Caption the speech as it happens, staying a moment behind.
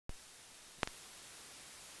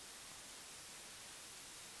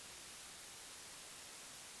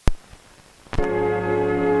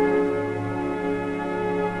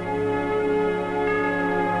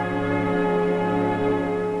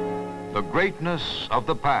greatness of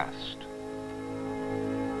the past.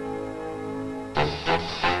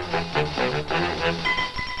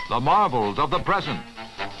 The marvels of the present.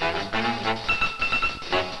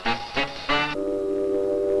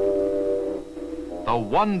 The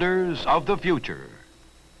wonders of the future.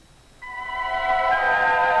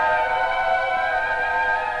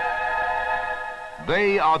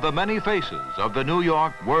 They are the many faces of the New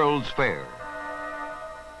York World's Fair.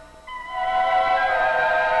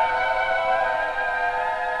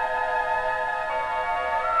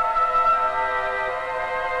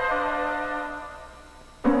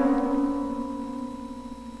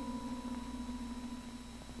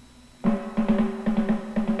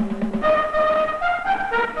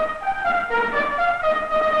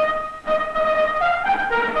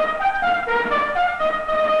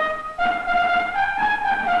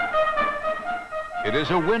 It is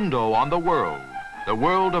a window on the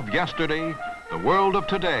world of yesterday, the world of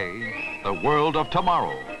today, the world of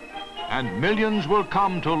tomorrow. And millions will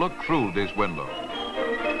come to look through this window.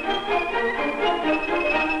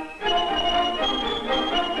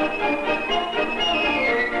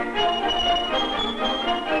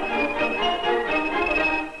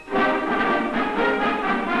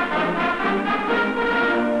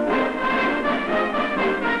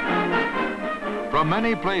 From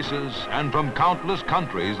many places and from countless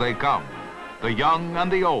countries they come, the young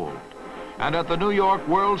and the old. And at the New York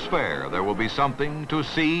World's Fair, there will be something to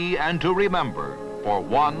see and to remember for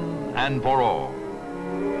one and for all.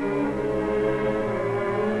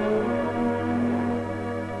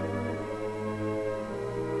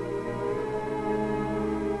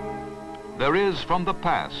 There is from the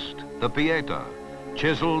past the Pieta,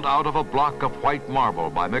 chiseled out of a block of white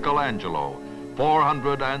marble by Michelangelo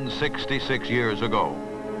 466 years ago.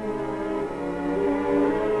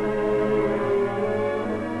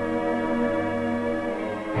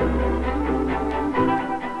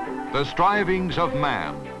 The strivings of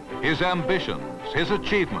man, his ambitions, his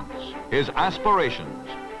achievements, his aspirations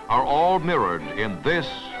are all mirrored in this,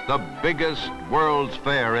 the biggest World's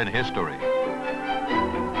Fair in history.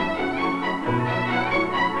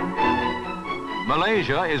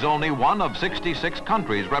 Malaysia is only one of 66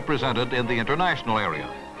 countries represented in the international area.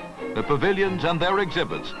 The pavilions and their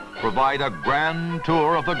exhibits provide a grand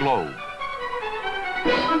tour of the globe.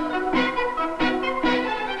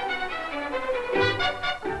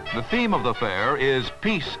 The theme of the fair is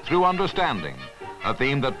Peace Through Understanding, a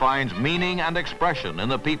theme that finds meaning and expression in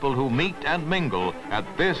the people who meet and mingle at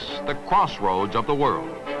this, the crossroads of the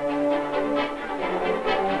world.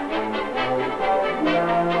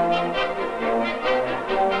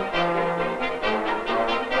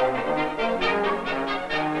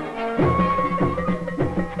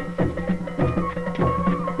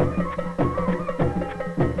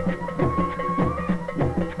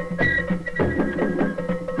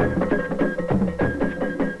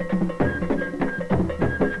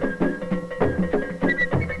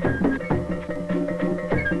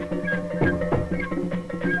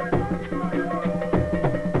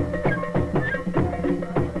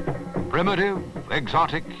 Primitive,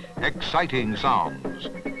 exotic, exciting sounds.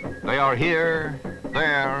 They are here,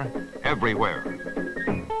 there, everywhere.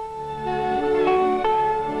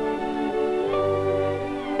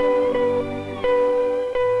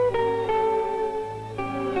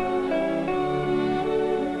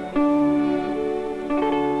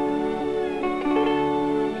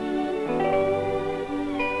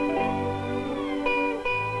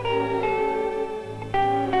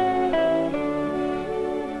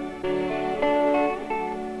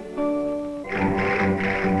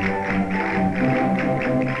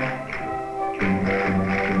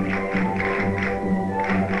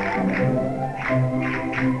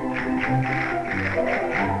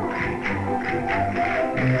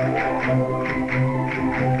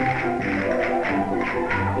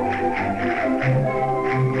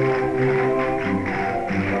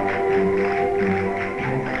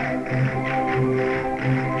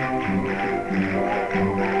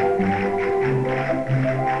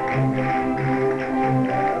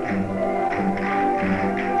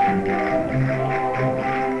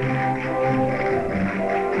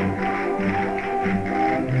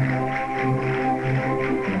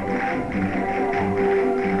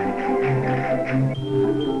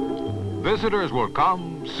 Visitors will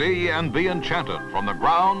come, see, and be enchanted from the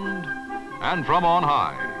ground and from on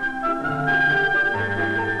high.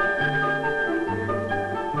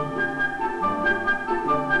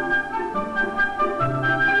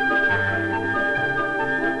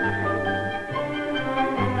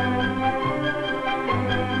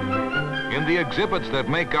 In the exhibits that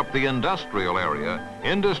make up the industrial area,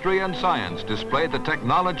 industry and science display the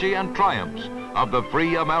technology and triumphs of the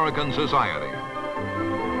free American society.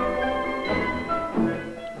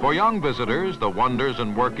 For young visitors, the wonders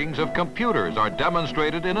and workings of computers are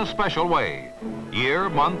demonstrated in a special way. Year,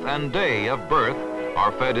 month, and day of birth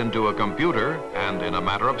are fed into a computer, and in a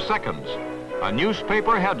matter of seconds, a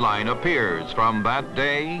newspaper headline appears from that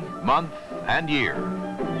day, month, and year.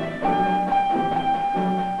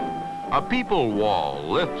 A people wall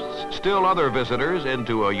lifts still other visitors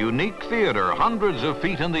into a unique theater hundreds of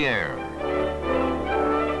feet in the air.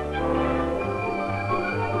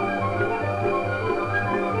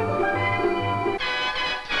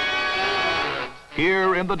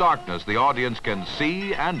 Here in the darkness, the audience can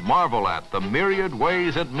see and marvel at the myriad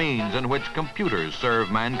ways and means in which computers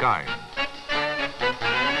serve mankind.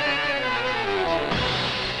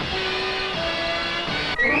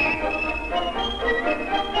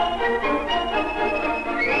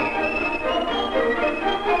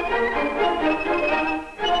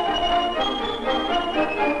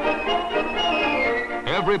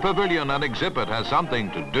 Every pavilion and exhibit has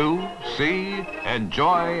something to do, see,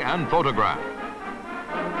 enjoy, and photograph.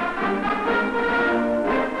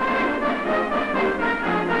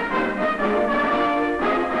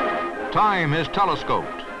 Time is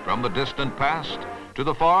telescoped from the distant past to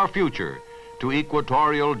the far future, to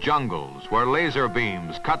equatorial jungles where laser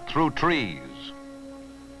beams cut through trees,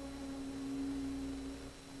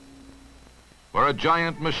 where a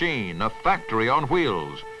giant machine, a factory on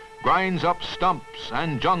wheels, grinds up stumps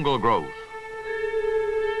and jungle growth,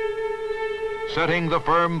 setting the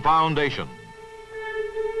firm foundation,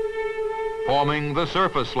 forming the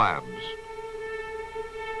surface slabs,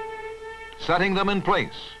 setting them in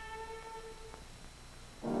place,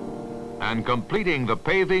 and completing the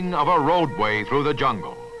paving of a roadway through the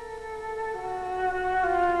jungle.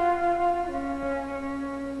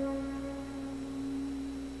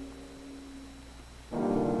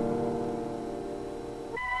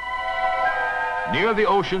 Near the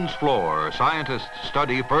ocean's floor, scientists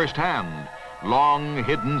study firsthand long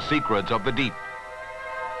hidden secrets of the deep.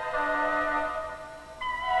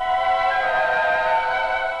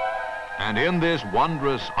 And in this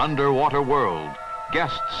wondrous underwater world,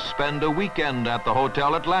 guests spend a weekend at the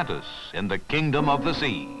Hotel Atlantis in the Kingdom of the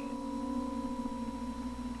Sea.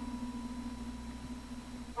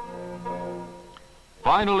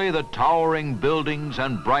 Finally, the towering buildings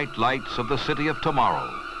and bright lights of the city of tomorrow,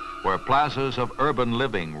 where plazas of urban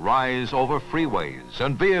living rise over freeways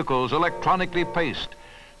and vehicles electronically paced,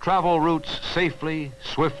 travel routes safely,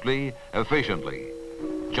 swiftly, efficiently.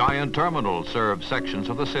 Giant terminals serve sections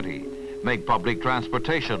of the city, make public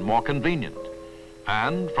transportation more convenient.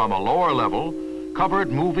 And from a lower level,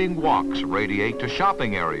 covered moving walks radiate to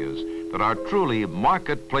shopping areas that are truly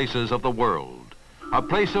marketplaces of the world. A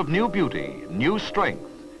place of new beauty, new strength,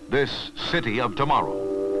 this city of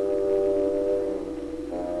tomorrow.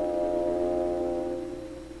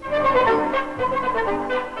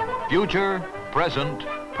 Future, present,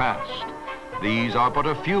 past. These are but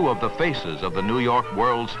a few of the faces of the New York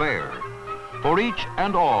World's Fair. For each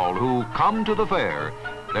and all who come to the fair,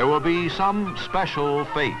 there will be some special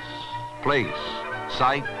face, place,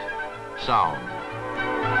 sight, sound.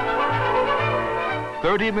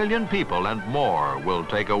 30 million people and more will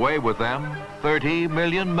take away with them 30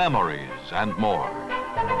 million memories and more.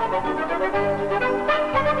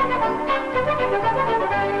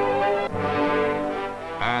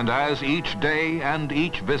 And as each day and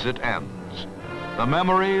each visit ends, the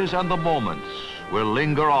memories and the moments will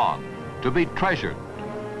linger on to be treasured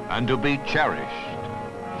and to be cherished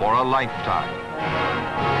for a lifetime.